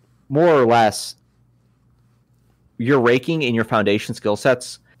 but more or less, your raking and your foundation skill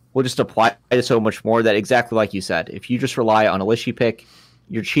sets will just apply to so much more that exactly like you said, if you just rely on a lishy pick,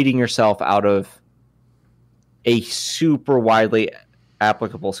 you're cheating yourself out of a super widely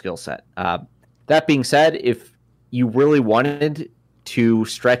applicable skill set. That being said, if you really wanted to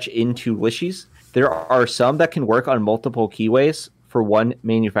stretch into lishies, there are some that can work on multiple keyways for one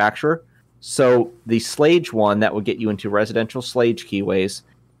manufacturer. So the Slage one that would get you into residential Slage keyways,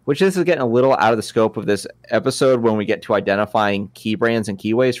 which this is getting a little out of the scope of this episode when we get to identifying key brands and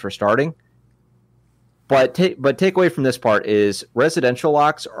keyways for starting. But take away from this part is residential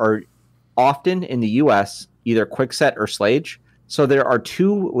locks are often in the US either Quickset or Slage. So there are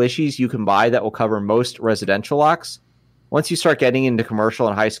two lishies you can buy that will cover most residential locks. Once you start getting into commercial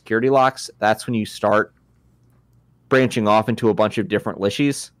and high security locks, that's when you start branching off into a bunch of different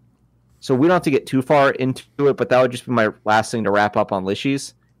lishies. So we don't have to get too far into it, but that would just be my last thing to wrap up on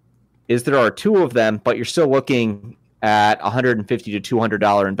lishies, is there are two of them, but you're still looking at $150 to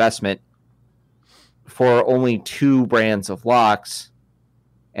 $200 investment for only two brands of locks.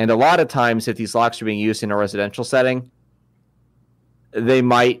 And a lot of times, if these locks are being used in a residential setting, they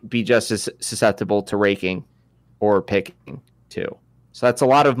might be just as susceptible to raking or picking too. So that's a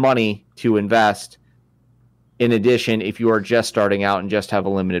lot of money to invest. In addition, if you are just starting out and just have a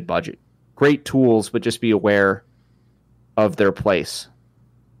limited budget, great tools, but just be aware of their place.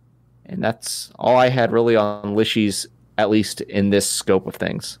 And that's all I had really on lishies, at least in this scope of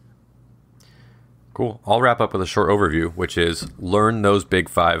things. Cool. I'll wrap up with a short overview, which is learn those big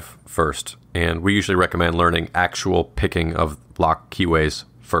five first. And we usually recommend learning actual picking of lock keyways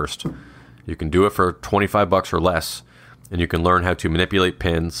first. You can do it for $25 or less, and you can learn how to manipulate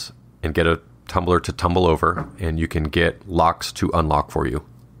pins and get a tumbler to tumble over, and you can get locks to unlock for you.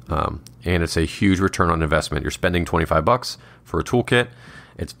 And it's a huge return on investment. You're spending $25 for a toolkit.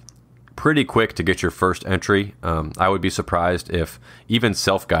 It's pretty quick to get your first entry. I would be surprised if, even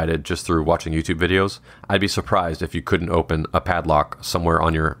self-guided just through watching YouTube videos, I'd be surprised if you couldn't open a padlock somewhere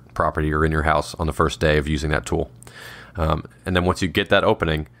on your property or in your house on the first day of using that tool. And then once you get that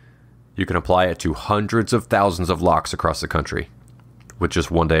opening, you can apply it to hundreds of thousands of locks across the country with just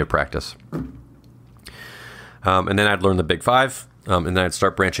one day of practice. And then I'd learn the big five, and then I'd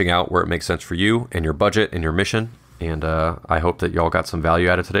start branching out where it makes sense for you and your budget and your mission. And I hope that y'all got some value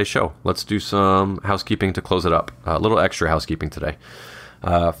out of today's show. Let's do some housekeeping to close it up. A little extra housekeeping today.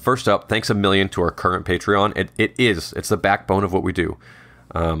 First up, thanks a million to our current Patreon. It's the backbone of what we do.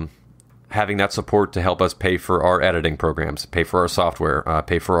 Having that support to help us pay for our editing programs, pay for our software,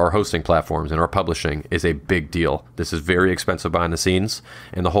 pay for our hosting platforms and our publishing is a big deal. This is very expensive behind the scenes,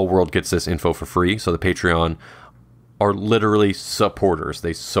 and the whole world gets this info for free. So the Patreon are literally supporters.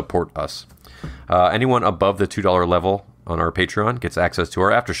 They support us. Anyone above the $2 level on our Patreon gets access to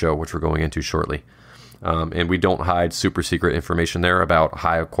our after show, which we're going into shortly. And we don't hide super secret information there about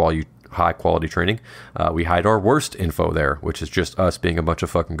high quality training. We hide our worst info there, which is just us being a bunch of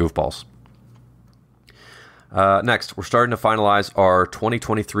fucking goofballs. Next, we're starting to finalize our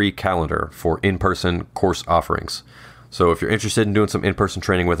 2023 calendar for in-person course offerings. So if you're interested in doing some in-person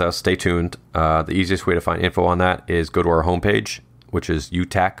training with us, stay tuned. The easiest way to find info on that is go to our homepage, which is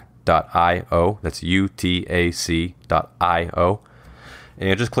utac.io. That's UTAC.io.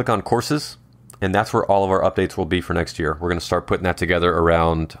 And just click on courses, and that's where all of our updates will be for next year. We're going to start putting that together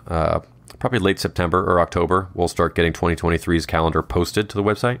around probably late September or October. We'll start getting 2023's calendar posted to the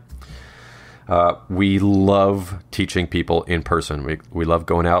website. We love teaching people in person. We love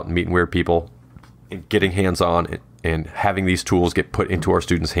going out and meeting weird people and getting hands-on and having these tools get put into our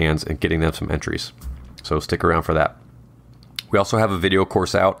students' hands and getting them some entries. So stick around for that. We also have a video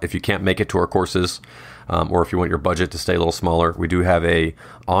course out. If you can't make it to our courses, or if you want your budget to stay a little smaller, we do have a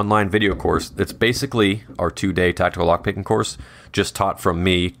online video course that's basically our 2-day tactical lockpicking course, just taught from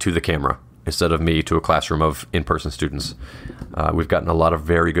me to the camera instead of me to a classroom of in-person students. We've gotten a lot of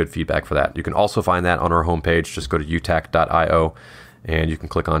very good feedback for that. You can also find that on our homepage. Just go to utac.io and you can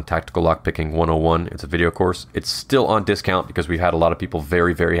click on Tactical Lockpicking 101. It's a video course. It's still on discount because we've had a lot of people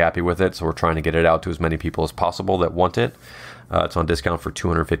very, very happy with it, so we're trying to get it out to as many people as possible that want it. It's on discount for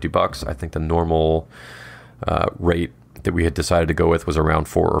 $250. I think the normal rate that we had decided to go with was around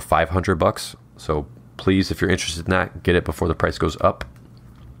 $400 or $500. So please, if you're interested in that, get it before the price goes up.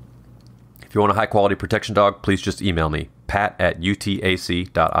 If you want a high quality protection dog, please just email me,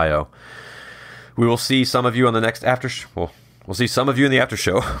 pat@utac.io. We will see some of you on the next we'll see some of you in the after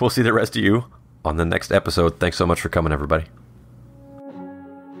show. We'll see the rest of you on the next episode. Thanks so much for coming, everybody.